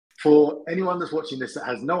for anyone that's watching this that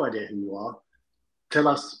has no idea who you are, tell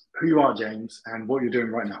us who you are, James, and what you're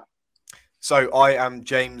doing right now. So I am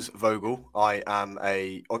James Vogel. I am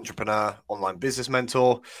a entrepreneur, online business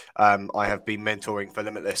mentor. I have been mentoring for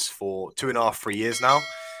Limitless for 2.5, 3 years now.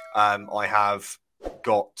 I have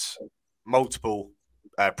got multiple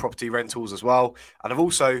property rentals as well. And I've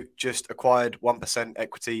also just acquired 1%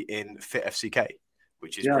 equity in Fit FCK,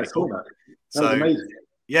 which is pretty cool. That was amazing.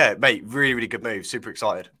 Yeah, mate, really, really good move. Super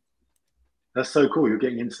excited. That's so cool. You're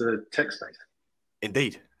getting into the tech space.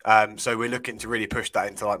 Indeed. So we're looking to really push that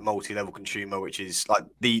into like multi-level consumer, which is like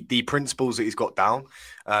the principles that he's got down.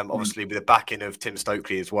 Obviously, with the backing of Tim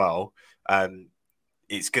Stokely as well,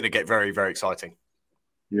 it's going to get very, very exciting.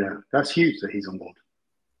 Yeah, that's huge that he's on board.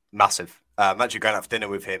 Massive. I'm actually going out for dinner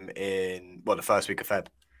with him in the first week of Feb.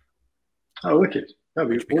 Oh, wicked! That'd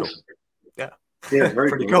be awesome. Cool. Yeah. Yeah, very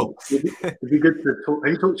pretty cool. cool. It'd be good to talk.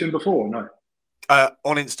 Have you talked to him before or no?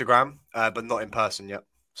 On Instagram, but not in person yet.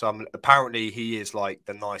 So apparently he is like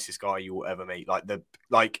the nicest guy you will ever meet.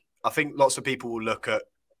 I think lots of people will look at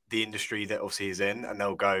the industry that obviously he's in and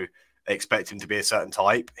they'll go, they expect him to be a certain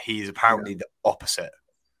type. He is apparently the opposite.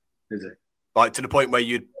 Is it? Like to the point where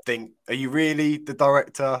you'd think, are you really the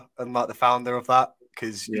director and like the founder of that?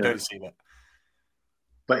 Because you don't seem it.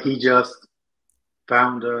 But he just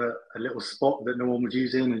found a little spot that no one was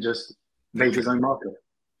using and just made his own market.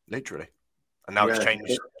 Literally. And now it's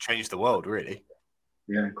changed the world, really.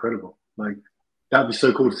 Yeah, incredible. Like that'd be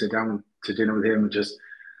so cool to sit down to dinner with him and just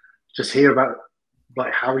hear about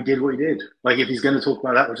like how he did what he did. Like if he's going to talk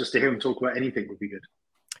about that, or just to hear him talk about anything would be good.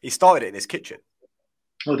 He started it in his kitchen.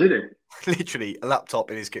 Oh, did it? Literally a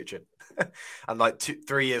laptop in his kitchen. And like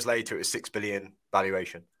 3 years later, it was 6 billion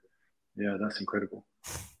valuation. Yeah, that's incredible.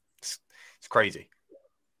 It's crazy.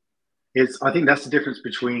 I think that's the difference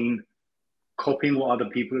between copying what other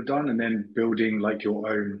people have done and then building like your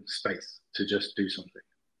own space to just do something.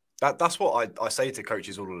 That's what I say to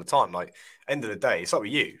coaches all the time. Like, end of the day, it's like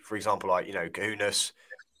with you, for example, like, Kahunas,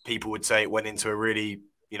 people would say it went into a really,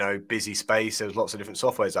 busy space. There's lots of different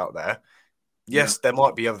softwares out there. Yes, there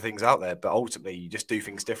might be other things out there, but ultimately you just do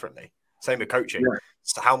things differently. Same with coaching. Yeah.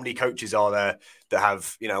 So how many coaches are there that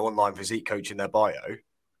have, online physique coach in their bio?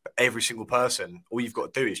 But every single person, all you've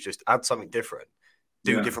got to do is just add something different,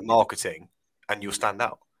 do different marketing, and you'll stand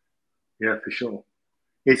out. Yeah, for sure.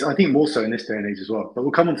 I think more so in this day and age as well. But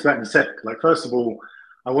we'll come on to that in a sec. Like, first of all,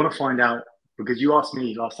 I want to find out, because you asked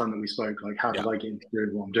me last time that we spoke, like, how did I get into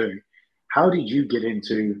doing what I'm doing? How did you get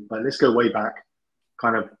into, like, let's go way back,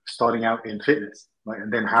 kind of starting out in fitness, like,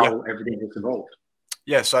 and then how everything gets evolved?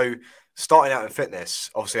 Yeah, so starting out in fitness,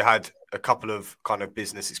 obviously I had a couple of kind of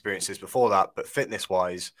business experiences before that, but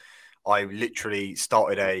fitness-wise, I literally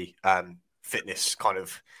started a fitness kind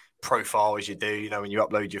of profile, as you do, when you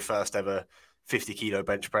upload your first ever 50 kilo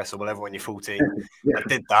bench press or whatever when you're 14. I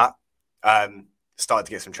did that, started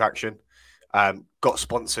to get some traction, got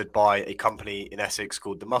sponsored by a company in Essex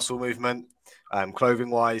called The Muscle Movement, clothing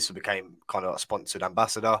wise, so became kind of a sponsored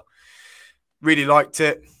ambassador. Really liked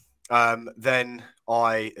it. Then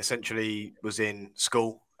I essentially was in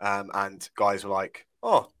school, and guys were like,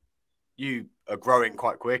 oh, you are growing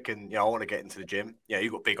quite quick and, I want to get into the gym.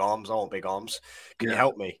 You've got big arms. I want big arms. Can you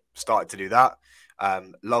help me? Started to do that.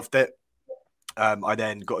 Loved it. I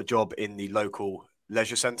then got a job in the local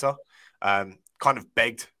leisure centre, kind of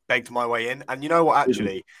begged my way in. And you know what,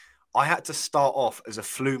 actually, I had to start off as a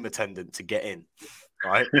flume attendant to get in,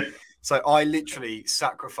 right? So I literally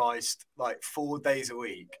sacrificed like 4 days a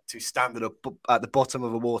week to stand at the bottom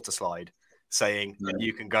of a water slide saying,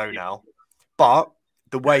 you can go now. But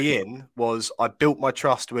the way in was I built my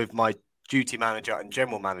trust with my duty manager and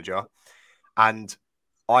general manager, and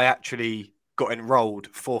I actually got enrolled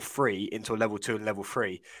for free into a level 2 and level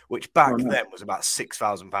 3, which back then was about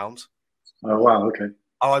 £6,000. Oh, wow. Okay.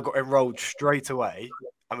 I got enrolled straight away.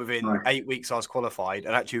 And within 8 weeks, I was qualified.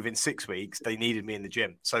 And actually, within 6 weeks, they needed me in the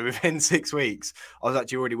gym. So within 6 weeks, I was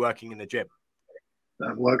actually already working in the gym.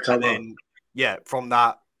 That worked out. And then, from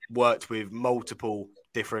that, worked with multiple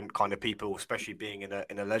different kind of people, especially being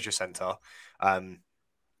in a leisure centre.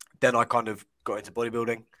 Then I kind of got into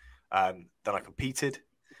bodybuilding. Then I competed.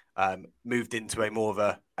 Moved into a more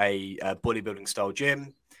of a bodybuilding style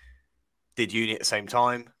gym. Did uni at the same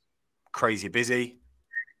time. Crazy busy.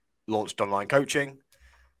 Launched online coaching.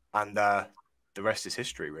 And the rest is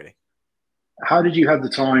history, really. How did you have the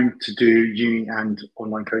time to do uni and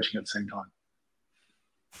online coaching at the same time?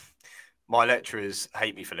 My lecturers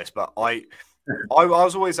hate me for this, but I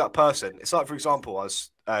was always that person. It's like, for example, I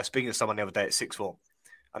was speaking to someone the other day at sixth form,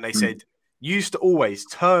 and they said, you used to always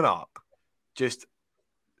turn up, just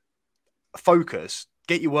focus,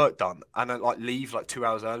 get your work done, and then like leave like 2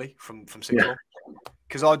 hours early from sixth Yeah. form.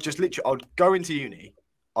 Because I'd go into uni,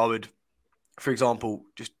 I would, for example,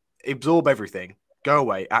 just absorb everything, go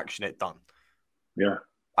away, action it, done. Yeah.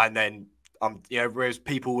 And then whereas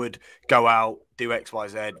people would go out, do X, Y,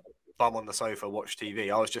 Z, bum on the sofa, watch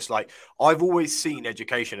TV. I was just like, I've always seen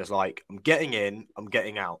education as like, I'm getting in, I'm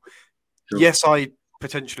getting out. Sure. Yes, I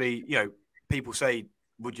potentially, people say,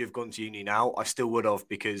 would you have gone to uni now? I still would have,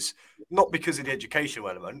 not because of the educational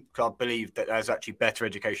element, because I believe that there's actually better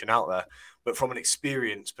education out there, but from an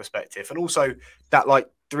experience perspective. And also that like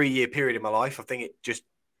 3-year period in my life, I think it just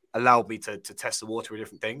allowed me to test the water with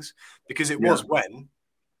different things, because it was when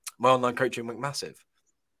my online coaching went massive.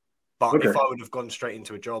 But if I would have gone straight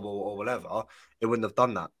into a job or whatever, it wouldn't have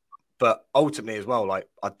done that. But ultimately as well, like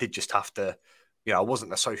I did just have to, I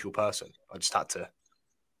wasn't a social person. I just had to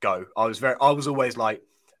go. I was always like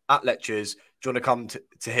at lectures, do you want to come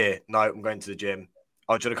to here? No, I'm going to the gym.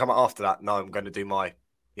 Oh, do you want to come after that? No, I'm going to do my,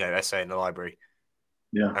 essay in the library.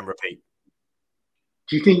 Yeah. And repeat.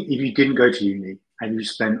 Do you think if you didn't go to uni and you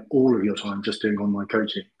spent all of your time just doing online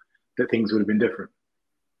coaching, that things would have been different?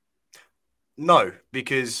 No,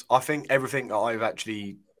 because I think everything that I've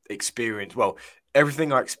actually experienced,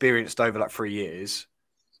 everything I experienced over like 3 years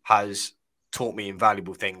has taught me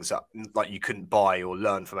invaluable things that like you couldn't buy or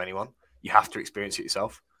learn from anyone. You have to experience it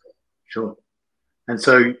yourself. Sure. And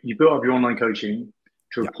so you built up your online coaching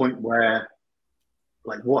to a point where,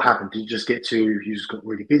 like, what happened? Did you just you just got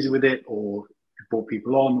really busy with it, or you brought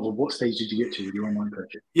people on, or what stage did you get to with your online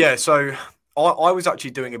coaching? Yeah, so I was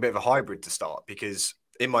actually doing a bit of a hybrid to start, because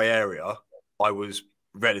in my area, I was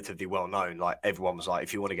relatively well known. Like everyone was like,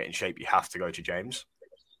 if you want to get in shape, you have to go to James.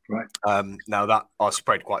 Right. Now that I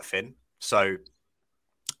spread quite thin. So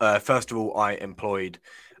first of all, I employed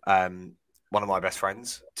one of my best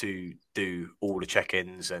friends to do all the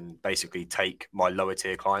check-ins and basically take my lower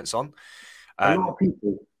tier clients on. A lot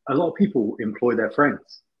of people employ their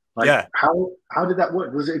friends. Like, how did that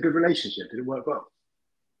work? Was it a good relationship? Did it work well?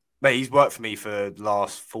 Mate, he's worked for me for the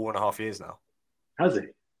last 4.5 years now. Has he?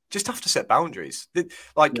 Just have to set boundaries.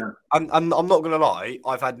 Like, I'm not going to lie,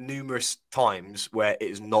 I've had numerous times where it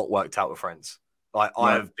has not worked out with friends. Like,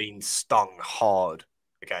 I have been stung hard,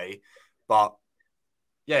 okay? But,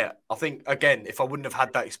 yeah, I think, again, if I wouldn't have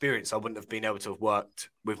had that experience, I wouldn't have been able to have worked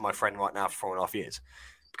with my friend right now for 4.5 years.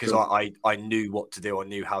 Because I knew what to do. I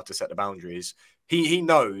knew how to set the boundaries. He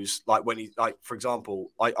knows, like, when for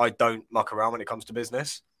example, I don't muck around when it comes to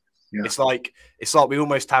business. Yeah. It's like we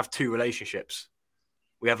almost have two relationships.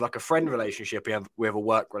 We have like a friend relationship. We have a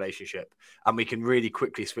work relationship, and we can really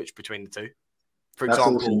quickly switch between the two. For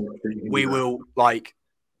example, we will like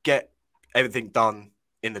get everything done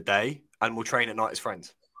in the day, and we'll train at night as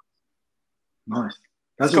friends. Nice.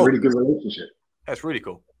 That's a really good relationship. That's really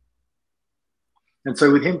cool. And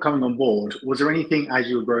so with him coming on board, was there anything as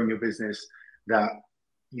you were growing your business that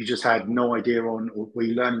you just had no idea on, or were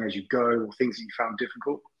you learning as you go, or things that you found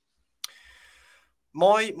difficult?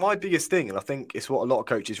 My biggest thing, and I think it's what a lot of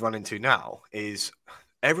coaches run into now, is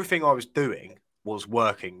everything I was doing was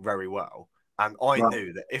working very well. And I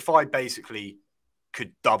knew that if I basically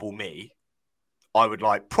could double me, I would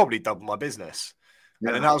like probably double my business. Yeah.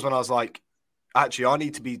 And then that was when I was like, actually, I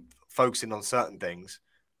need to be focusing on certain things.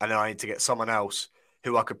 And then I need to get someone else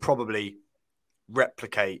who I could probably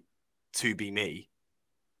replicate to be me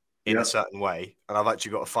in a certain way. And I've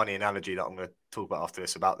actually got a funny analogy that I'm going to talk about after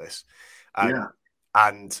this about this.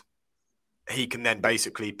 And he can then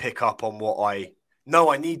basically pick up on what I know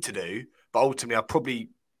I need to do, but ultimately I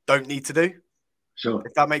probably don't need to do. Sure.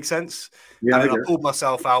 If that makes sense. Yeah, and then I pulled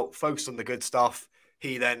myself out, focused on the good stuff.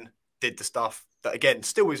 He then did the stuff that, again,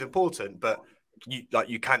 still is important, but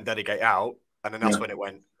you can delegate out. And then that's when it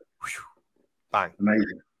went, whew, bang.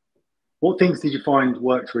 Amazing. What things did you find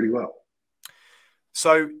worked really well?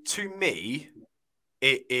 So to me,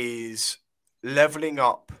 it is leveling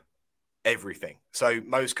up everything. So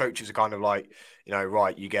most coaches are kind of like,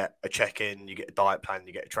 you get a check-in, you get a diet plan,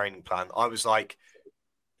 you get a training plan. I was like,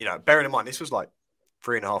 bearing in mind, this was like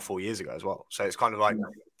 3.5, 4 years ago as well. So it's kind of like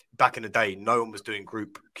back in the day, no one was doing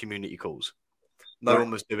group community calls. No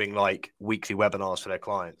one was doing like weekly webinars for their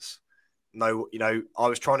clients. No, I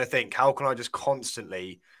was trying to think, how can I just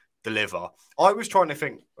constantly deliver? I was trying to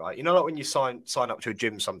think, right, like when you sign up to a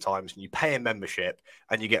gym sometimes and you pay a membership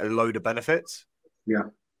and you get a load of benefits. Yeah.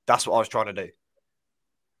 That's what I was trying to do.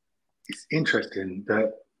 It's interesting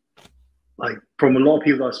that, like, from a lot of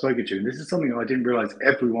people that I've spoken to, and this is something I didn't realize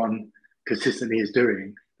everyone consistently is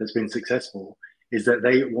doing that's been successful, is that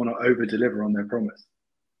they want to over deliver on their promise.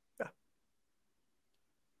 Yeah.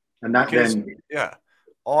 And that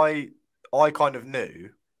I kind of knew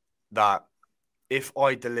that if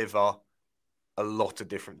I deliver a lot of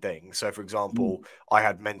different things. So, for example, I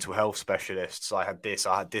had mental health specialists. I had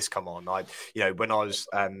this come on. When I was,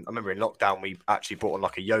 I remember in lockdown, we actually brought on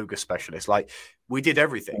like a yoga specialist. Like, we did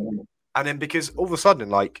everything. And then because all of a sudden,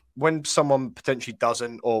 like when someone potentially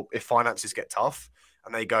doesn't, or if finances get tough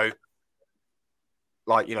and they go,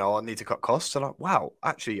 like, I need to cut costs. I'm like, wow,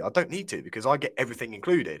 actually, I don't need to because I get everything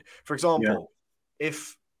included. For example,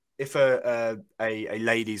 if a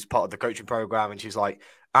lady's part of the coaching program and she's like,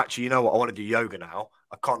 actually, you know what, I want to do yoga now.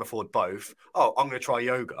 I can't afford both. Oh, I'm going to try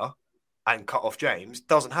yoga and cut off James.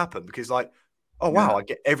 Doesn't happen because like, oh, wow, I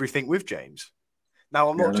get everything with James. Now,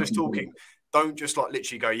 I'm not just talking, don't just like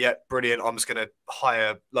literally go, yeah, brilliant. I'm just going to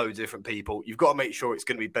hire loads of different people. You've got to make sure it's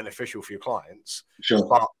going to be beneficial for your clients. Sure.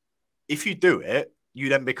 But if you do it, you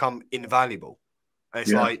then become invaluable. And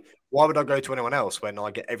it's like, why would I go to anyone else when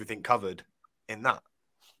I get everything covered in that?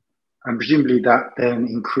 And presumably that then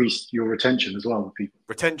increased your retention as well with people.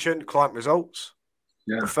 Retention, client results,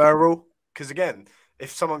 referral. Because again,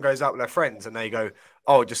 if someone goes out with their friends and they go,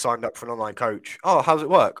 oh, I just signed up for an online coach. Oh, how's it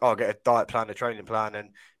work? Oh, I'll get a diet plan, a training plan.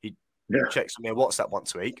 And he checks on me on WhatsApp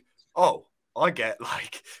once a week. Oh, I get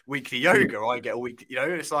like weekly yoga. I get a week,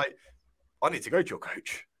 it's like, I need to go to your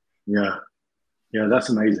coach. Yeah. Yeah, that's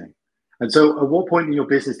amazing. And so at what point in your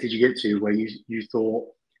business did you get to where you thought,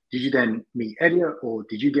 did you then meet Elliot or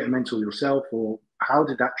did you get a mentor yourself or how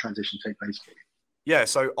did that transition take place for you? Yeah,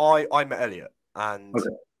 so I met Elliot and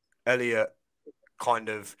Elliot kind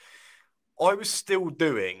of, I was still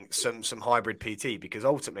doing some hybrid PT because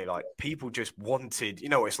ultimately like people just wanted,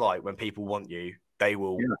 what it's like when people want you, they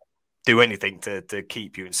will do anything to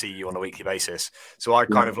keep you and see you on a weekly basis. So I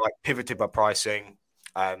kind of like pivoted my pricing,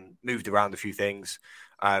 moved around a few things.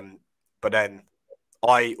 But then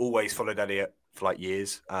I always followed Elliot for like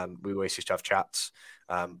years. We always used to have chats,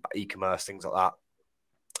 about e-commerce, things like that.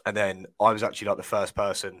 And then I was actually like the first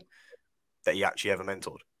person that he actually ever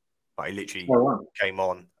mentored. Like he literally came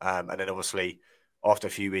on. And then obviously after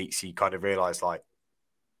a few weeks, he kind of realized like,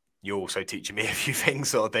 you're also teaching me a few things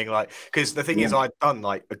sort of thing. Like, because the thing is I'd done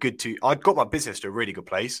like I'd got my business to a really good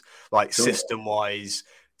place, like system wise,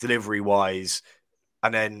 delivery wise.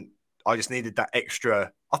 And then I just needed that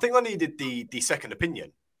extra. I think I needed the second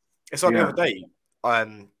opinion. It's like the other day,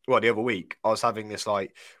 the other week, I was having this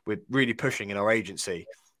like, we're really pushing in our agency.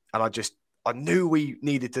 And I knew we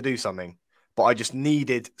needed to do something, but I just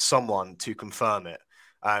needed someone to confirm it.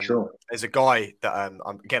 There's a guy that,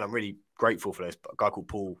 I'm really grateful for this, but a guy called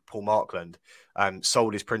Paul Markland,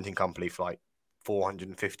 sold his printing company for like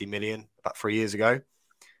 450 million about 3 years ago.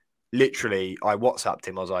 Literally, I WhatsApped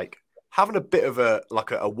him. I was like, having a bit of a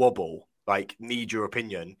wobble, like need your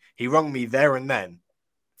opinion. He rung me there and then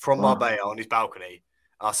from Marbella on his balcony.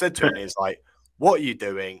 And I said to him, he's like, what are you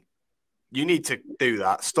doing? You need to do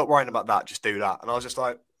that. Stop writing about that. Just do that. And I was just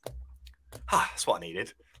like, that's what I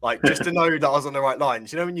needed. Like, just to know that I was on the right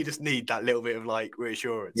lines. When you just need that little bit of like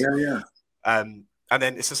reassurance. Yeah. And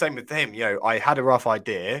then it's the same with him. I had a rough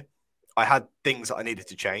idea. I had things that I needed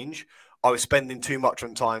to change. I was spending too much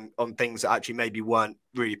time on things that actually maybe weren't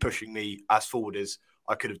really pushing me as forward as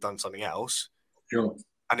I could have done something else. Sure.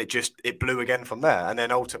 And it blew again from there. And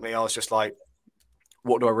then ultimately I was just like,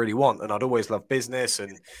 what do I really want? And I'd always loved business.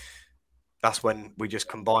 And that's when we just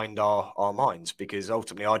combined our minds, because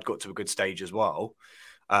ultimately I'd got to a good stage as well.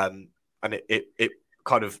 And it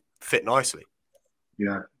kind of fit nicely.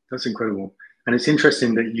 Yeah, that's incredible. And it's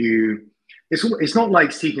interesting that it's not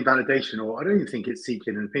like seeking validation, or I don't even think it's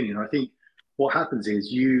seeking an opinion. I think what happens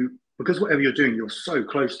is because whatever you're doing, you're so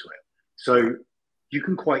close to it. So you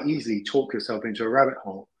can quite easily talk yourself into a rabbit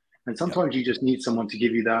hole. And sometimes you just need someone to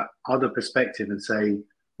give you that other perspective and say,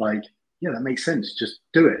 like, yeah, that makes sense. Just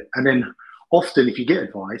do it. And then often if you get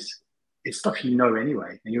advice, it's stuff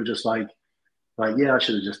anyway. And you're just like, yeah, I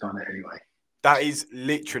should have just done it anyway. That is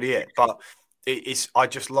literally it. But I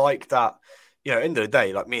just like that, end of the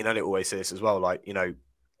day, like me and Elliot always say this as well, like,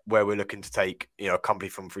 where we're looking to take, a company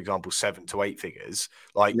from, for example, 7 to 8 figures,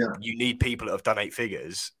 like you need people that have done 8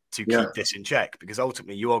 figures to keep this in check, because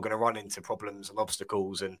ultimately you are going to run into problems and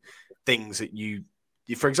obstacles and things that you,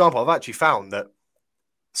 for example, I've actually found that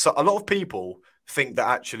a lot of people think that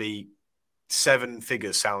actually 7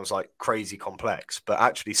 figures sounds like crazy complex, but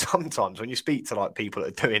actually sometimes when you speak to like people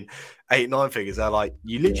that are doing 8, 9 figures, they're like,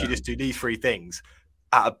 you literally just do these 3 things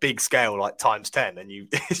at a big scale, like times 10, and you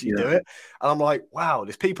do it. And I'm like, wow,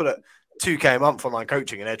 there's people at 2K a month online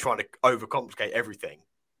coaching and they're trying to overcomplicate everything.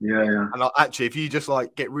 Yeah. And actually, if you just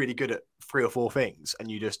like get really good at 3 or 4 things and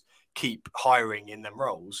you just keep hiring in them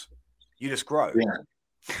roles, you just grow. Yeah,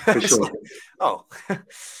 for sure. Like,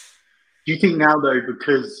 Do you think now, though,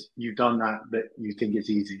 because you've done that you think it's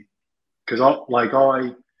easy? because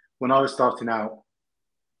I when I was starting out,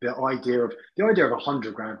 the idea of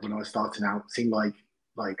 100 grand when I was starting out seemed like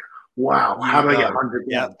wow, how You do I get know. 100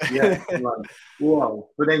 Yeah. grand? Yeah, like whoa.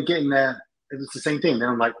 But then getting there, it was the same thing. Then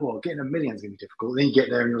I'm like, well, getting a million is gonna be difficult. Then you get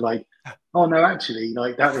there and you're like, oh no, actually,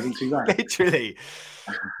 like that wasn't too bad. Literally.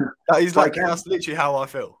 That is But like, that's literally how I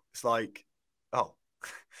feel. It's like, oh,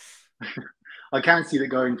 I can see that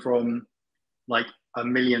going from like a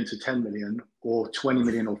million to 10 million or 20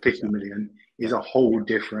 million or 50 yeah, million is yeah. a whole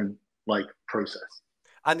different like process.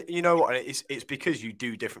 And you know what? It's because you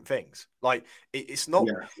do different things. Like it's not.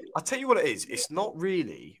 Yeah. I'll tell you what it is. It's not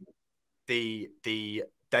really the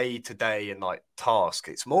day to day and like task.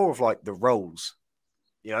 It's more of like the roles.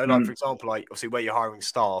 You know, like for Mm, example, like obviously where you're hiring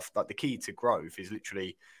staff, like the key to growth is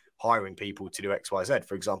literally hiring people to do X, Y, Z.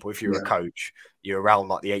 For example, if you're a yeah. coach, you're around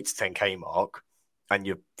like the 8 to 10K mark, and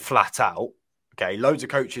you're flat out. Okay, loads of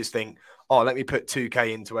coaches think, oh, let me put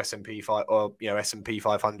 2K into S&P 5 or S&P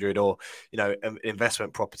 500 or an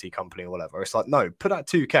investment property company or whatever. It's like, no, put that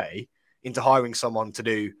 2K into hiring someone to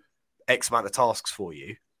do X amount of tasks for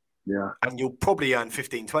you, Yeah. and you'll probably earn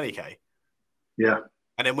 15, 20K. Yeah.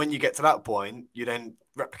 And then when you get to that point, you then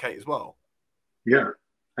replicate as well. Yeah.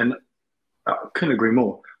 And I couldn't agree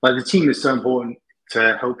more. Like the team is so important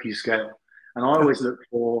to help you scale. And I Yeah. always look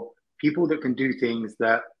for people that can do things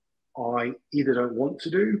that I either don't want to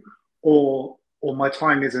do or my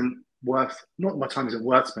time isn't worth not my time isn't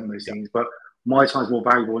worth spending those Yeah. things, but my time is more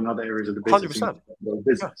valuable in other areas of the business and 100%. the Yeah.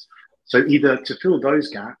 business. So either to fill those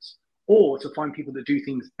gaps or to find people that do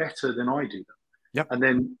things better than I do them. Yeah. And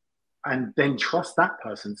then trust that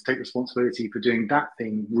person to take responsibility for doing that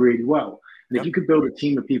thing really well. And Yeah. if you could build a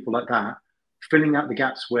team of people like that, filling out the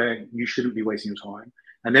gaps where you shouldn't be wasting your time,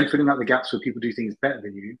 and then filling out the gaps where people do things better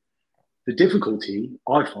than you, the difficulty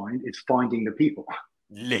I find is finding the people.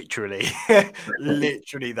 Literally.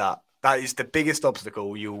 Literally that. That is the biggest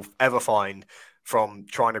obstacle you'll ever find from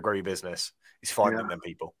trying to grow your business is finding Yeah. them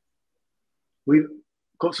people. We've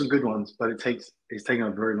got some good ones, but it's taken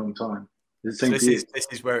a very long time. It's the So same for you. this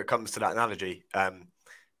is where it comes to that analogy. I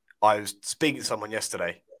was speaking to someone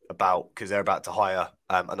yesterday because they're about to hire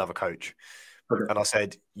another coach. Okay. And I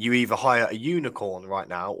said, you either hire a unicorn right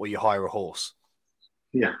now or you hire a horse.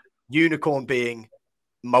 Yeah. Unicorn being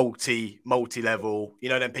multi-level,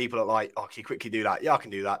 then people are like, oh, can you quickly do that? Yeah, I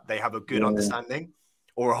can do that. They have a good understanding.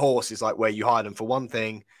 Or a horse is like where you hire them for one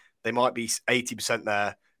thing. They might be 80%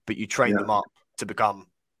 there, but you train them up to become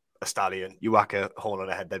a stallion. You whack a horn on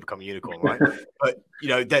their head, they become a unicorn, right? But,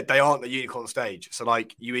 they aren't the unicorn stage. So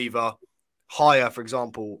like you either hire, for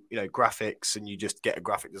example, graphics and you just get a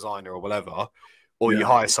graphic designer or whatever, or you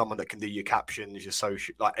hire someone that can do your captions, your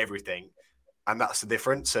social, like everything. And that's the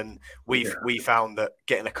difference. And we found that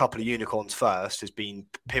getting a couple of unicorns first has been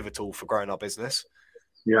pivotal for growing our business.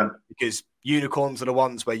 Yeah. Because unicorns are the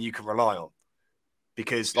ones where you can rely on.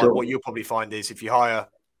 Because what you'll probably find is if you hire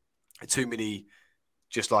too many,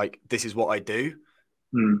 just like this is what I do,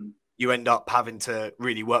 you end up having to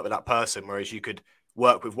really work with that person. Whereas you could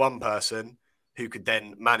work with one person who could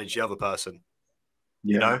then manage the other person.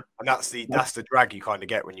 And that's the drag you kind of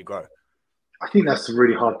get when you grow. I think that's the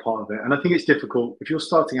really hard part of it. And I think it's difficult if you're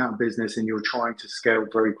starting out in business and you're trying to scale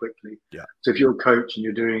very quickly. Yeah. So if you're a coach and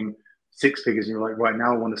you're doing 6 figures and you're like, right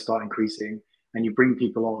now I want to start increasing and you bring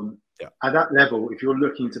people on at that level, if you're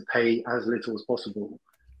looking to pay as little as possible,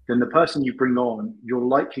 then the person you bring on, you'll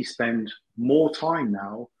likely spend more time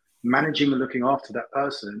now managing and looking after that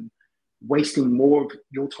person, wasting more of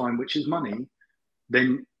your time, which is money,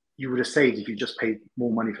 than you would have saved if you just paid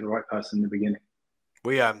more money for the right person in the beginning.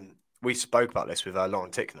 We spoke about this with Lauren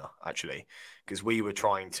Tickner, actually, because we were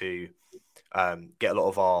trying to get a lot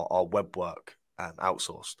of our web work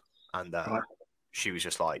outsourced. And she was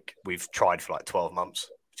just like, we've tried for like 12 months.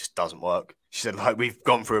 It just doesn't work. She said, like, we've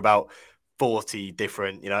gone through about 40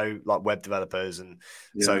 different, like web developers. And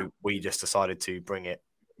so we just decided to bring it,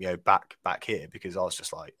 back here because I was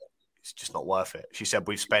just like, it's just not worth it. She said,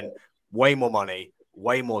 we've spent way more money,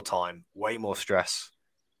 way more time, way more stress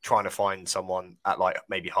trying to find someone at like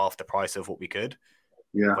maybe half the price of what we could.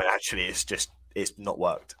 Yeah. When actually it's not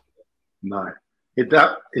worked. No.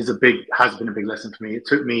 That has been a big lesson for me. It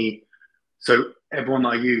took me, so everyone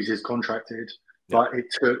that I use is contracted, but it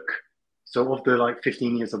took, so of the like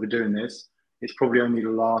 15 years I've been doing this, it's probably only the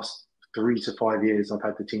last 3 to 5 years I've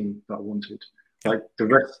had the team that I wanted. Like the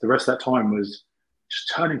rest of that time was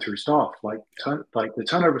just turning through staff. Like the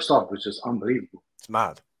turnover of staff was just unbelievable. It's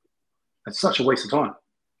mad. It's such a waste of time.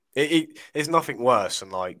 There's nothing worse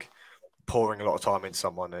than like pouring a lot of time into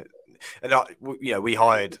someone. We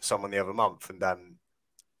hired someone the other month and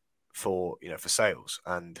for sales,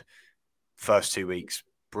 and first 2 weeks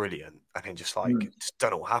brilliant, and then just like just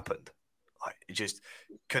don't know what happened. Like, it just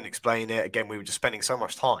couldn't explain it. Again, we were just spending so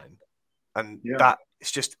much time, and that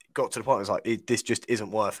it's just got to the point. It's like this just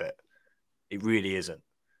isn't worth it. It really isn't.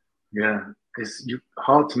 Yeah, it's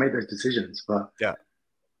hard to make those decisions, but yeah,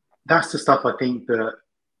 that's the stuff I think that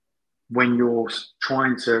when you're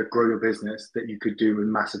trying to grow your business, that you could do with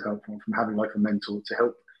massive help from having like a mentor to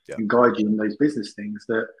help and guide you in those business things.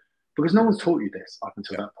 That because no one's taught you this up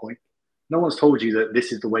until that point. No one's told you that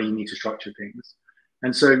this is the way you need to structure things.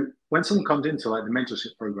 And so when someone comes into like the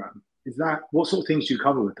mentorship program, is that what sort of things do you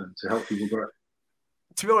cover with them to help people grow?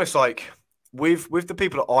 To be honest, like with the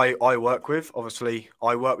people that I work with, obviously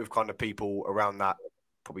I work with kind of people around that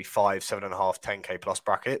probably 5, 7.5, 10K plus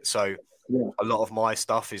bracket. So a lot of my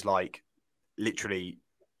stuff is like literally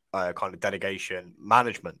kind of delegation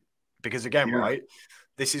management. Because again, right,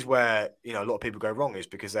 this is where, you know, a lot of people go wrong, is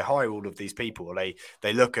because they hire all of these people.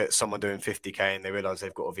 They look at someone doing 50K and they realize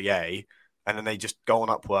they've got a VA, and then they just go on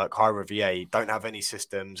Upwork, hire a VA, don't have any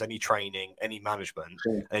systems, any training, any management,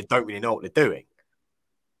 and they don't really know what they're doing.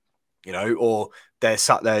 You know, or they're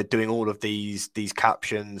sat there doing all of these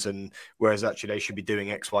captions, and whereas actually they should be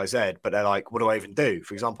doing X, Y, Z, but they're like, what do I even do?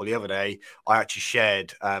 For example, the other day, I actually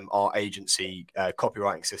shared our agency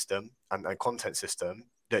copywriting system and content system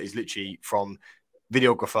that is literally from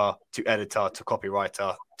videographer to editor to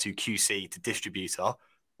copywriter to QC to distributor,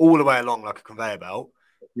 all the way along like a conveyor belt.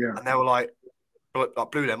 Yeah. And they were like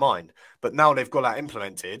blew their mind. But now they've got that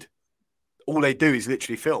implemented. All they do is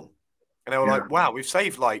literally film. And they were like, wow, we've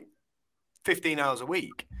saved like 15 hours a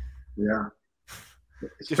week. Yeah.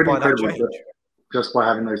 It's just pretty by that incredible change. Just by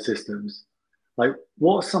having those systems. Like,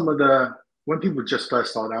 what are some of when people just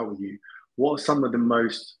first start out with you, what are some of the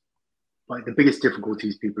most, like the biggest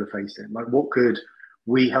difficulties people are facing? Like, what could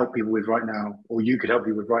we help people with right now, or you could help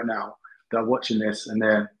people with right now, that are watching this and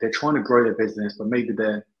they're trying to grow their business, but maybe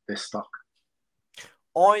they're stuck?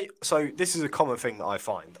 So this is a common thing that I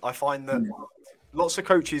find. I find that lots of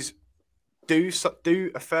coaches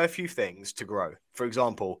do a fair few things to grow. For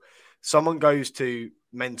example, someone goes to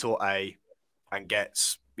mentor A and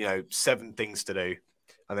gets, 7 things to do,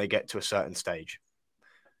 and they get to a certain stage.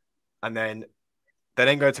 And then they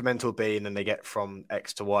then go to mentor B, and then they get from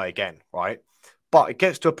X to Y again, right? But it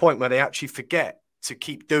gets to a point where they actually forget to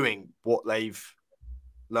keep doing what they've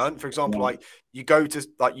learned. For example, like you go to,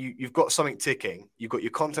 like you've got something ticking, you've got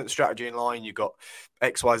your content strategy in line, you've got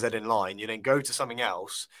X, Y, Z in line, you then go to something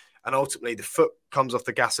else, and ultimately the foot comes off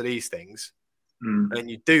the gas of these things. And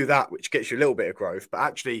you do that, which gets you a little bit of growth. But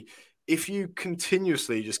actually, if you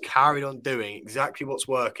continuously just carry on doing exactly what's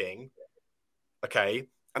working, okay,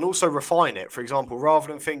 and also refine it, for example, rather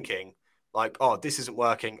than thinking like, oh, this isn't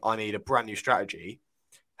working, I need a brand new strategy.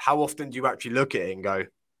 How often do you actually look at it and go,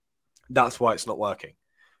 that's why it's not working?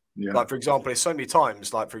 Yeah. Like, for example, there's so many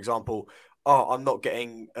times, like, for example, oh, I'm not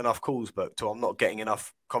getting enough calls booked, or I'm not getting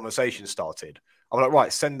enough conversations started. I'm like,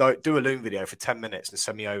 right, do a Loom video for 10 minutes and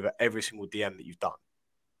send me over every single DM that you've done.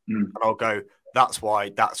 And I'll go, that's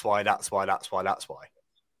why.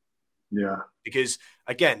 Yeah. Because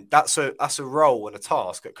again, that's a role and a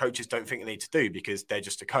task that coaches don't think they need to do because they're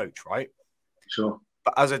just a coach, right? Sure.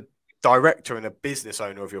 But as a director and a business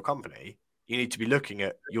owner of your company, you need to be looking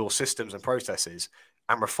at your systems and processes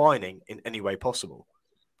and refining in any way possible.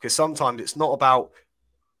 Because sometimes it's not about,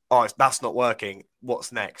 oh, that's not working,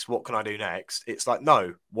 what's next? What can I do next? It's like,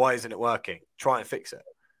 no, why isn't it working? Try and fix it.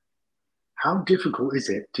 How difficult is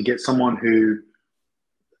it to get someone who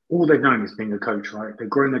all they've known is being a coach, right? They've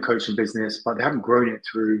grown their coaching business, but they haven't grown it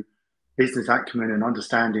through business acumen and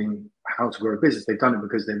understanding how to grow a business. They've done it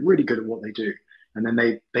because they're really good at what they do. And then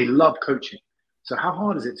they love coaching. So how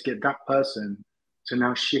hard is it to get that person to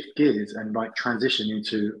now shift gears and like transition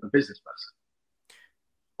into a business person?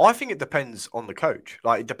 I think it depends on the coach.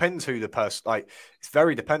 Like, it depends who the person, like, it's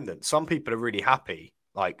very dependent. Some people are really happy,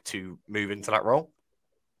 like, to move into that role.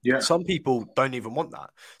 Yeah. Some people don't even want that.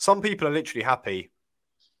 Some people are literally happy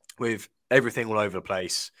with everything all over the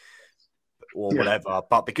place or whatever.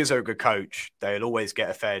 But because they're a good coach, they'll always get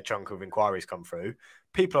a fair chunk of inquiries come through.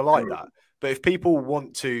 People are like that. But if people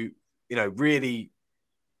want to, really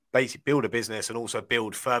basically build a business and also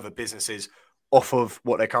build further businesses off of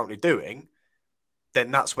what they're currently doing, then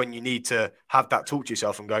that's when you need to have that talk to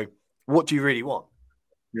yourself and go, what do you really want?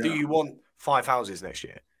 Yeah. Do you want 5 houses next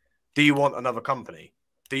year? Do you want another company?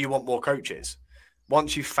 Do you want more coaches?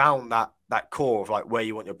 Once you've found that core of like where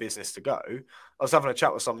you want your business to go, I was having a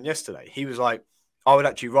chat with someone yesterday. He was like, I would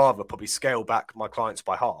actually rather probably scale back my clients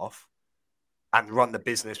by half and run the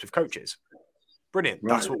business with coaches. Brilliant.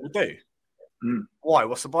 Right. That's what we'll do. Why?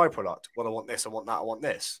 What's the byproduct? Well, I want this, I want that, I want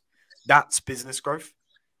this. That's business growth.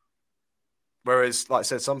 Whereas, like I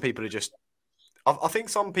said, some people are just, I think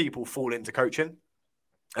some people fall into coaching.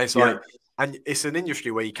 And it's Yeah. like, and it's an industry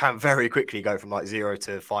where you can very quickly go from like 0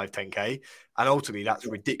 to 5, 10K. And ultimately, that's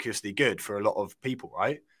ridiculously good for a lot of people,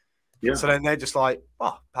 right? Yeah. So then they're just like,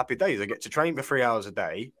 oh, happy days. I get to train for 3 hours a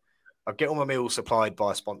day. I get all my meals supplied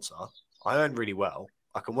by a sponsor. I earn really well.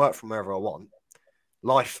 I can work from wherever I want.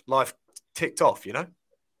 Life ticked off, you know?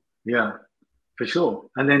 Yeah, for sure.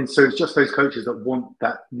 And then, so it's just those coaches that want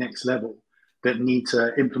that next level, that need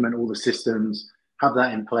to implement all the systems, have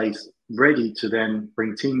that in place, ready to then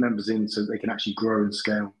bring team members in so they can actually grow and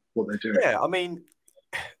scale what they're doing. Yeah, I mean,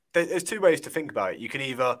 there's two ways to think about it. You can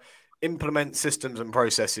either implement systems and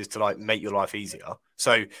processes to like make your life easier.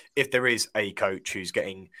 So if there is a coach who's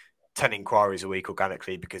getting 10 inquiries a week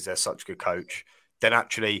organically because they're such a good coach, then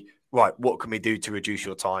actually, right, what can we do to reduce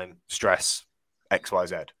your time, stress, X, Y,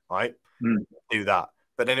 Z, right? Do that.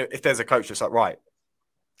 But then if there's a coach that's like, right,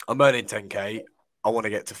 I'm earning 10K, I want to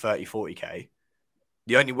get to 30, 40K.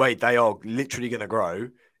 The only way they are literally going to grow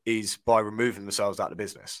is by removing themselves out of the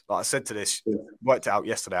business. Like I said to this, worked it out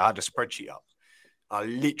yesterday. I had a spreadsheet up. I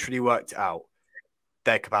literally worked out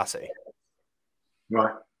their capacity.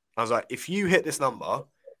 Right. I was like, if you hit this number,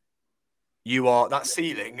 you are, that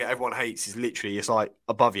ceiling that everyone hates is literally, it's like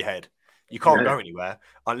above your head. You can't go anywhere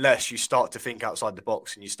unless you start to think outside the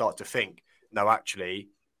box and you start to think, no, actually,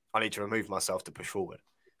 I need to remove myself to push forward.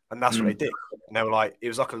 And that's what they did. And they were like, it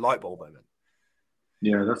was like a light bulb moment.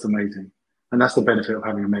 Yeah, that's amazing. And that's the benefit of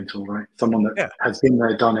having a mentor, right? Someone that has been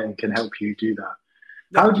there, done it, and can help you do that.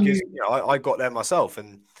 Yeah, how do you know, I got there myself.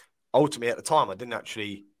 And ultimately, at the time, I didn't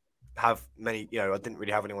actually have many, I didn't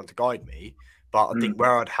really have anyone to guide me. But I think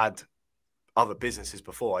where I'd had other businesses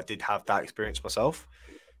before, I did have that experience myself.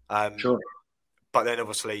 Sure. But then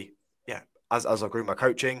obviously, as I grew my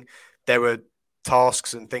coaching, there were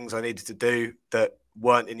tasks and things I needed to do that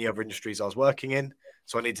weren't in the other industries I was working in.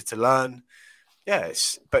 So I needed to learn.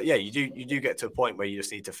 You do get to a point where you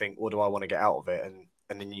just need to think, what do I want to get out of it?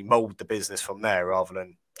 And then you mold the business from there rather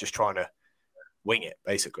than just trying to wing it,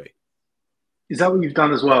 basically. Is that what you've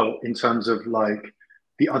done as well in terms of like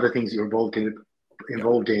the other things you're involved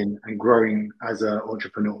in and growing as an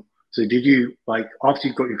entrepreneur? So did you, like, after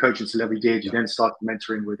you got your coaching to level you then start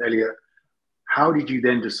mentoring with Elliot? How did you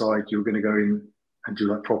then decide you were going to go in and do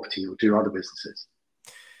like property or do other businesses?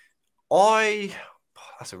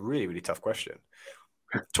 That's a really, really tough question.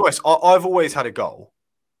 Twice, I've always had a goal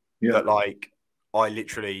that, like, I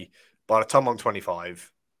literally, by the time I'm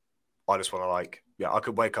 25, I just want to, I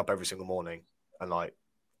could wake up every single morning and, like,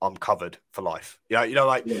 I'm covered for life.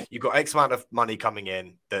 You've got X amount of money coming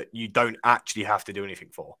in that you don't actually have to do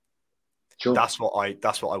anything for. Sure. That's what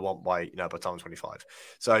I want by the time I'm 25.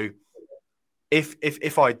 So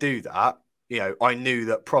if I do that, I knew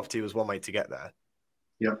that property was one way to get there.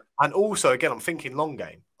 Yeah. And also, again, I'm thinking long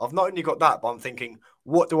game. I've not only got that, but I'm thinking,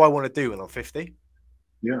 what do I want to do when I'm 50?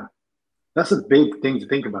 Yeah. That's a big thing to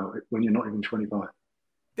think about when you're not even 25.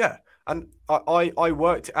 Yeah. And I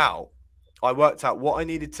worked it out. I worked out what I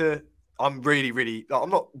needed to. I'm really, really,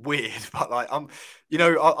 I'm not weird, but like,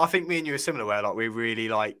 I think me and you are similar where like we're really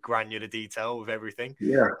like granular detail with everything.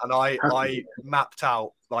 Yeah. And I mapped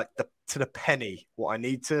out like to the penny what I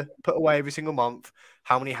need to put away every single month,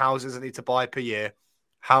 how many houses I need to buy per year,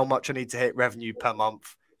 how much I need to hit revenue per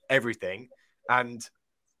month, everything. And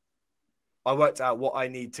I worked out what I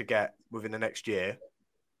need to get within the next year,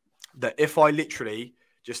 that if I literally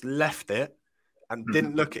just left it and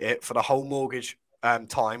didn't look at it for the whole mortgage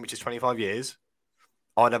time, which is 25 years,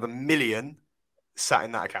 I'd have $1 million sat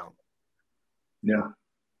in that account. Yeah.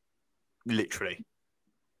 Literally.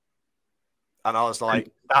 And I was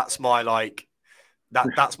like, that's my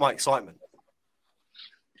that's my excitement.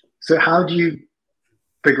 So how do you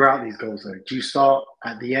figure out these goals though? Do you start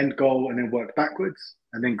at the end goal and then work backwards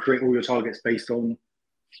and then create all your targets based on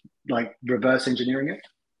like reverse engineering it?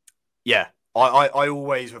 Yeah. I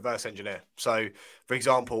always reverse engineer. So, for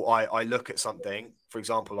example, I look at something, for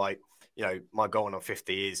example, like, my goal when I'm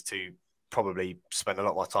 50 is to probably spend a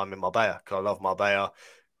lot of my time in Marbella because I love Marbella.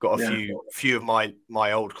 Got a few of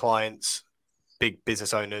my old clients, big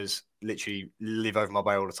business owners, literally live over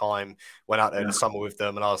Marbella all the time. Went out there in the summer with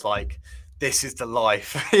them and I was like, this is the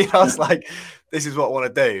life. I was like, this is what I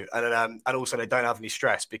want to do. And also they don't have any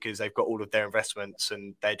stress because they've got all of their investments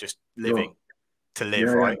and they're just living to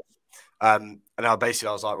live, right? And I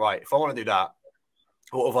was like, right, if I want to do that,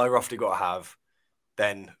 what have I roughly got to have?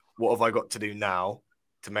 Then what have I got to do now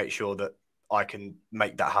to make sure that I can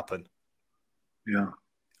make that happen? Yeah.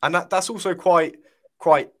 And that's also quite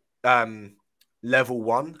level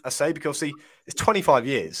one, I say, because see, it's 25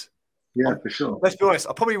 years. Yeah, for sure. Let's be honest,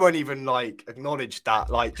 I probably won't even like acknowledge that,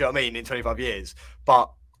 like, do you know what I mean, in 25 years,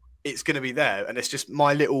 but it's going to be there. And it's just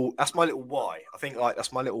that's my little why. I think like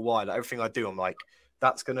that's my little why. Like everything I do, I'm like,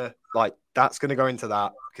 that's going to go into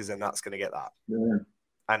that because then that's going to get that. Yeah.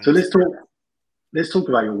 And So let's talk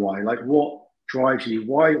about your why. Like, what drives you?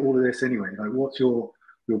 Why all of this anyway? Like, what's your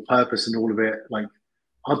purpose and all of it? Like,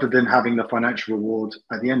 other than having the financial reward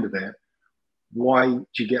at the end of it, why do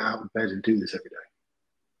you get out of bed and do this every day?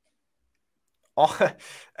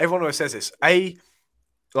 everyone always says this.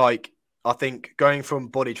 Like, I think going from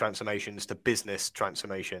body transformations to business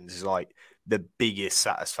transformations is like the biggest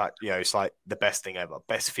satisfaction. You know, it's like the best thing ever,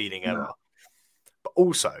 best feeling ever. But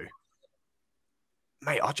also,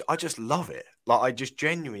 mate, I just love it. Like, I just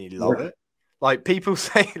genuinely love it. Like, people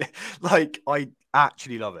say, like, I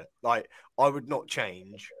actually love it. Like, I would not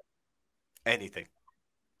change anything.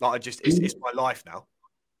 Like, it's my life now.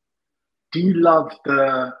 Do you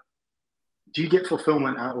get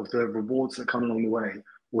fulfillment out of the rewards that come along the way,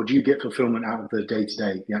 or do you get fulfillment out of the day to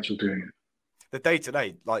day, the actual doing it? The day to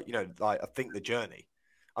day, like, you know, like I think the journey.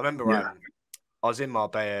 I remember I was in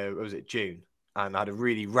Marbella, was it June, and I had a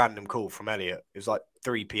really random call from Elliot. It was like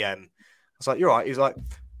 3 p.m. I was like, "You're right." He's like,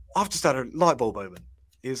 "I've just had a light bulb moment."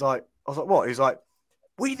 He was like, "I was like, what?" He's like,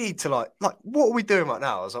 "We need to like, what are we doing right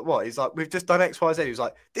now?" I was like, "What?" He's like, "We've just done X, Y, Z." He was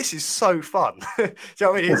like, "This is so fun." Do you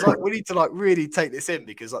know what I mean? He's like, "We need to like really take this in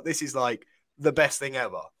because like this is like the best thing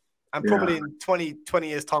ever." And probably in 20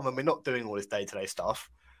 years' time, when we're not doing all this day-to-day stuff,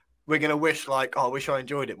 we're going to wish like, oh, I wish I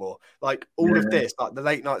enjoyed it more. Like all of this, like the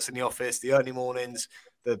late nights in the office, the early mornings,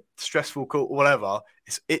 the stressful call, whatever,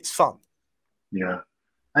 it's fun. Yeah.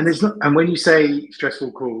 And there's not, and when you say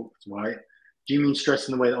stressful calls, right, do you mean stress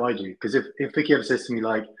in the way that I do? Because if Vicky ever says to me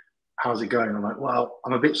like, how's it going? I'm like, well,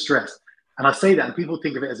 I'm a bit stressed. And I say that and people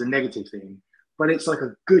think of it as a negative thing, but it's like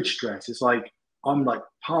a good stress. It's like, I'm like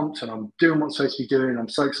pumped and I'm doing what I'm supposed to be doing. I'm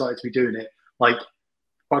so excited to be doing it. Like,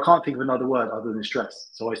 but I can't think of another word other than stress.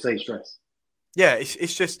 So I say stress. Yeah,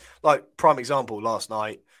 it's just like prime example. Last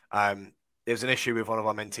night, there was an issue with one of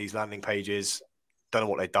our mentees' landing pages. Don't know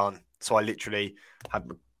what they'd done. So I literally had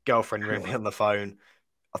my girlfriend ring me on the phone.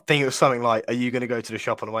 I think it was something like, "Are you going to go to the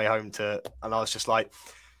shop on the way home to?" And I was just like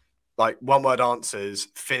one word answers,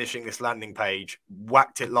 finishing this landing page,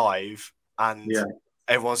 whacked it live, and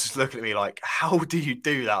everyone's just looking at me like, "How do you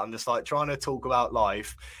do that?" I'm just like trying to talk about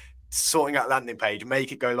life, sorting out landing page,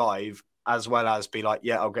 make it go live, as well as be like,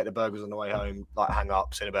 "Yeah, I'll get the burgers on the way home, like hang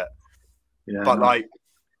up, see in a bit." Yeah, but like,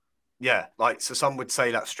 yeah, like so some would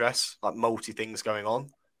say that's stress, like multi things going on,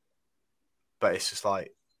 but it's just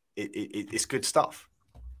like it's good stuff.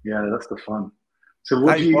 Yeah, that's the fun. So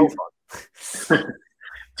what do you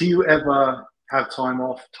do you ever have time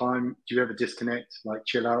off? Do you ever disconnect, like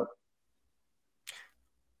chill out?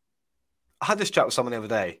 I had this chat with someone the other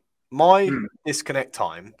day. My disconnect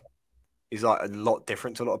time is like a lot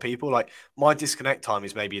different to a lot of people. Like my disconnect time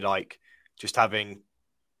is maybe like just having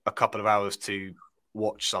a couple of hours to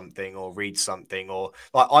watch something or read something, or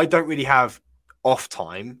like I don't really have off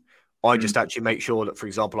time. I just actually make sure that, for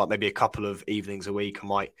example, like maybe a couple of evenings a week, I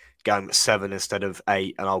might go home at 7 instead of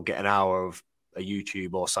 8, and I'll get an hour of a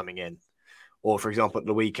YouTube or something in. Or, for example, at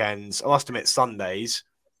the weekends, I must admit, Sundays,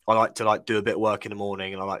 I like to like do a bit of work in the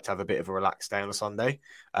morning, and I like to have a bit of a relaxed day on a Sunday.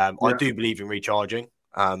 I do believe in recharging,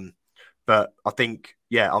 but I think,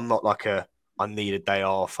 yeah, I'm not like I need a day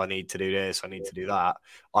off. I need to do this. I need to do that.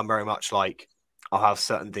 I'm very much like I'll have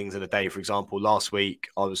certain things in a day. For example, last week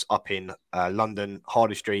I was up in London,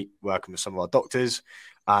 Harley Street, working with some of our doctors,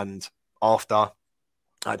 and after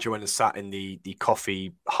actually went and sat in the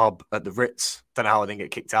coffee hub at the Ritz. Don't know how I didn't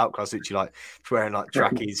get kicked out because I was literally like wearing like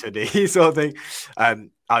trackies, hoodies, sort of thing.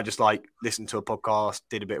 I just like listened to a podcast,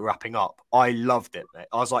 did a bit of wrapping up. I loved it, mate.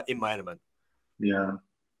 I was like in my element. Yeah,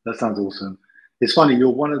 that sounds awesome. It's funny, you're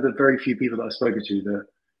one of the very few people that I've spoken to that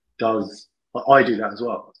does, I do that as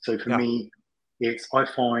well. So for me, I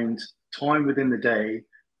find time within the day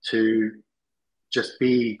to just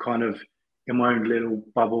be kind of in my own little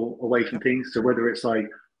bubble away from things. So whether it's like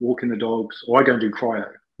walking the dogs or I go and do cryo,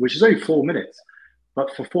 which is only 4 minutes,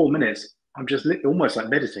 but for 4 minutes, I'm just almost like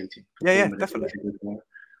meditating. Yeah, definitely.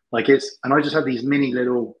 Like and I just have these mini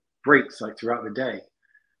little breaks like throughout the day.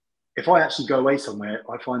 If I actually go away somewhere,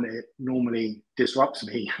 I find that it normally disrupts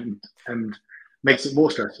me and makes it more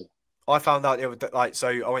stressful. I found out the other day, like, so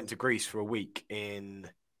I went to Greece for a week in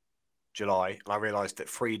July, and I realised that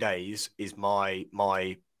 3 days is my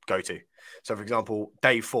go-to. So, for example,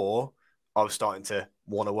 day 4, I was starting to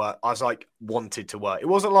want to work. I was like, wanted to work. It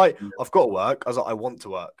wasn't like I've got to work. I was like, I want to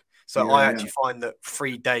work. So I actually find that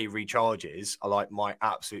 3-day recharges are like my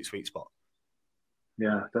absolute sweet spot.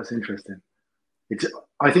 Yeah, that's interesting. it's.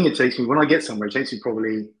 I think it takes me when I get somewhere. It takes me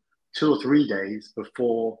probably 2 or 3 days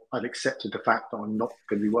before I've accepted the fact that I'm not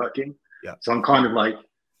going to be working. Yeah. So I'm kind of like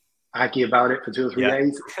aggy about it for 2 or 3 Yeah.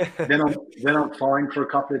 days. then I'm fine for a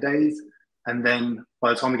couple of days, and then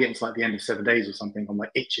by the time we get into like the end of 7 days or something, I'm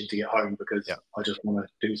like itching to get home because I just want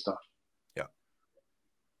to do stuff. Yeah.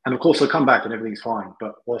 And of course, I come back and everything's fine.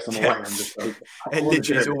 But whilst I'm away, I'm just like, it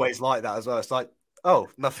literally is always like that as well. It's like, oh,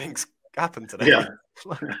 nothing's happened today. Yeah.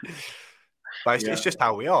 But it's just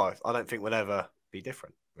how we are. I don't think we'll ever be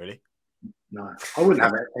different, really. No, I wouldn't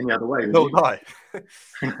have it any other way. No,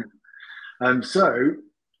 no. So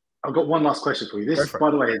I've got one last question for you. This,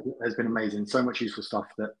 by the way, has been amazing. So much useful stuff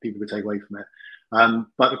that people could take away from it.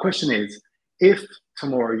 But the question is, if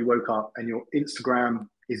tomorrow you woke up and your Instagram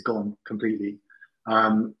is gone completely,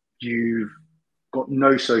 you've got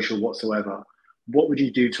no social whatsoever, what would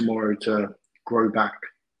you do tomorrow to grow back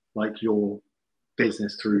like your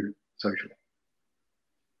business through social?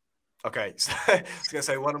 Okay, so I was going to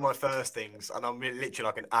say one of my first things, and I'm literally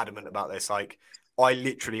like an adamant about this, like I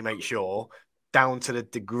literally make sure down to the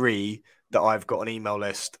degree that I've got an email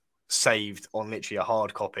list saved on literally a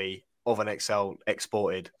hard copy of an Excel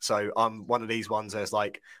exported. So I'm one of these ones that's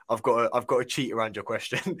like, I've got to cheat around your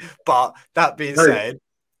question. But that being said,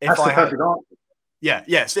 if I had,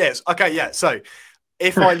 yes. Okay. Yeah. So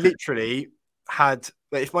if I literally had,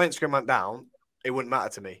 if my Instagram went down, it wouldn't matter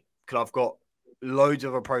to me because I've got loads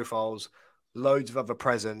of other profiles, loads of other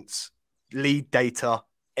presence, lead data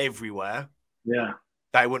everywhere. Yeah.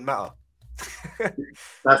 That it wouldn't matter.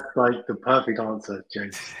 That's like the perfect answer,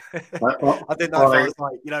 James. I didn't know if I was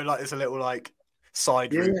like, like there's a little like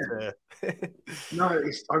side route to... No,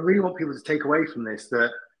 I really want people to take away from this that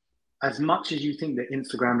as much as you think that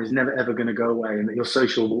Instagram is never ever going to go away and that your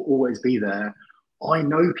social will always be there, I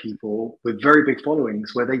know people with very big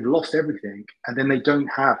followings where they've lost everything and then they don't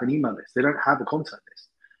have an email list. They don't have a contact list.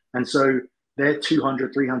 And so their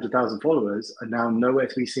 200, 300,000 followers are now nowhere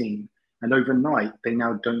to be seen. And overnight, they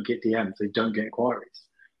now don't get DMs. They don't get inquiries.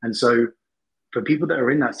 And so for people that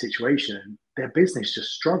are in that situation, their business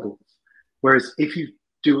just struggles. Whereas if you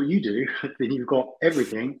do what you do, then you've got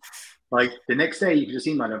everything. Like the next day, you can just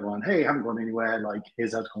email everyone, hey, I haven't gone anywhere. Like,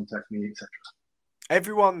 here's how to contact me, etc.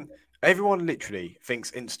 Everyone literally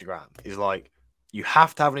thinks Instagram is like, you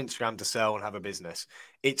have to have an Instagram to sell and have a business.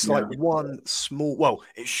 It's like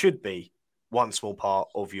it should be one small part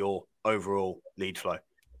of your overall lead flow.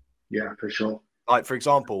 Yeah, for sure. Like, for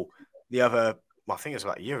example, I think it's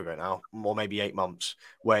about a year ago now, or maybe 8 months,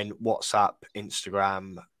 when WhatsApp,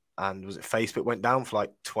 Instagram, and was it Facebook went down for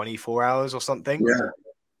like 24 hours or something? Yeah.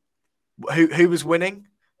 Who was winning?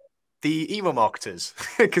 The email marketers,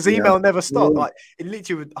 because email never stopped. Like it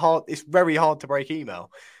literally was hard. It's very hard to break email.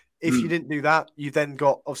 If you didn't do that, you then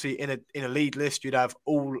got obviously in a lead list. You'd have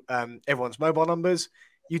all everyone's mobile numbers.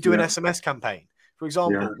 You do an SMS campaign, for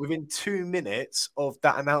example. Within 2 minutes of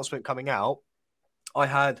that announcement coming out, I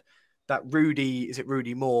had that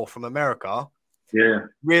Rudy Moore from America. Yeah,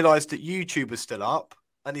 realized that YouTube was still up,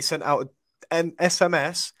 and he sent out an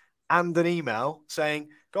SMS and an email saying,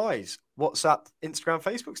 guys, WhatsApp, Instagram,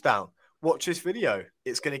 Facebook's down. Watch this video.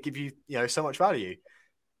 It's going to give you, so much value.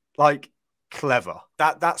 Like, clever.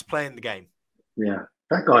 That's playing the game. Yeah,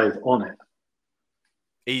 that guy is on it.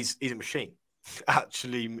 He's a machine.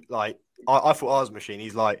 Actually, like, I thought I was a machine.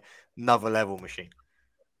 He's like another level machine.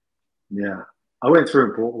 Yeah. I went through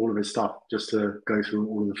and bought all of his stuff just to go through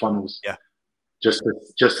all of the funnels. Yeah. Just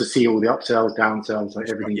to see all the upsells, downsells, like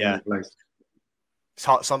everything in place. It's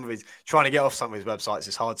hard. Trying to get off some of his websites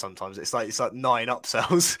is hard sometimes. It's like 9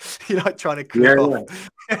 upsells. You're like trying to click off.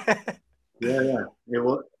 Yeah.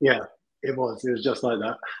 It was just like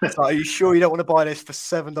that. It's like, are you sure you don't want to buy this for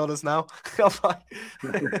 $7 now?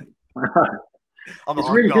 It's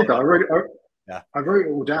really good though. I wrote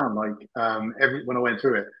it all down. Like when I went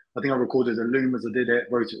through it, I think I recorded a loom as I did it,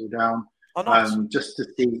 wrote it all down, nice. Just to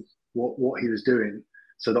see what he was doing,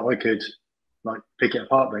 so that I could like pick it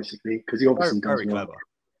apart basically, because he obviously does very clever.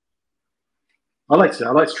 I like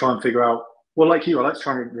to try and figure out. Well, like you, I like to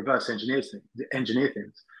try and reverse engineer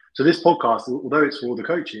things. So this podcast, although it's for all the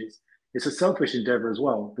coaches, it's a selfish endeavor as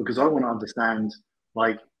well, because I want to understand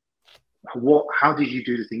like how did you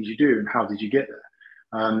do the things you do and how did you get there?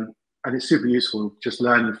 And it's super useful just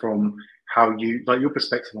learning from how you like your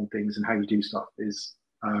perspective on things and how you do stuff is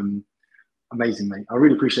amazing, mate. I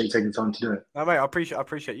really appreciate you taking the time to do it. No, mate, I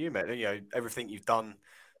appreciate you, mate. Everything you've done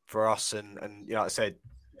for us, and like I said,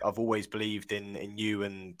 I've always believed in you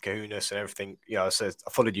and Kahunas and everything. I said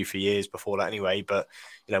I followed you for years before that anyway, but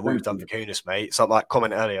what we've done for Kahunas, mate. It's like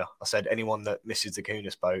comment earlier. I said anyone that misses the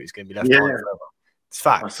Kahunas boat is going to be left behind forever. It's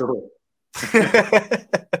fact. I saw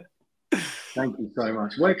it. Thank you so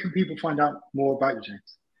much. Where can people find out more about you,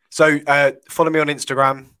 James? So follow me on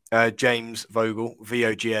Instagram, James Vogle,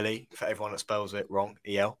 Vogle, for everyone that spells it wrong,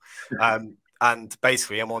 EL. And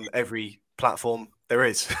basically, I'm on every platform there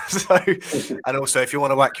is. So, and also, if you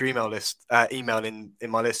want to whack your email list, email in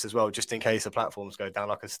my list as well, just in case the platforms go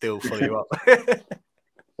down, I can still follow you up.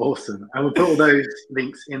 Awesome. And we'll put all those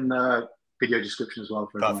links in the video description as well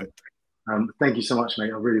for everyone. Perfect. Thank you so much,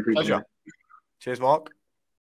 mate. I really appreciate it. Cheers, Mark.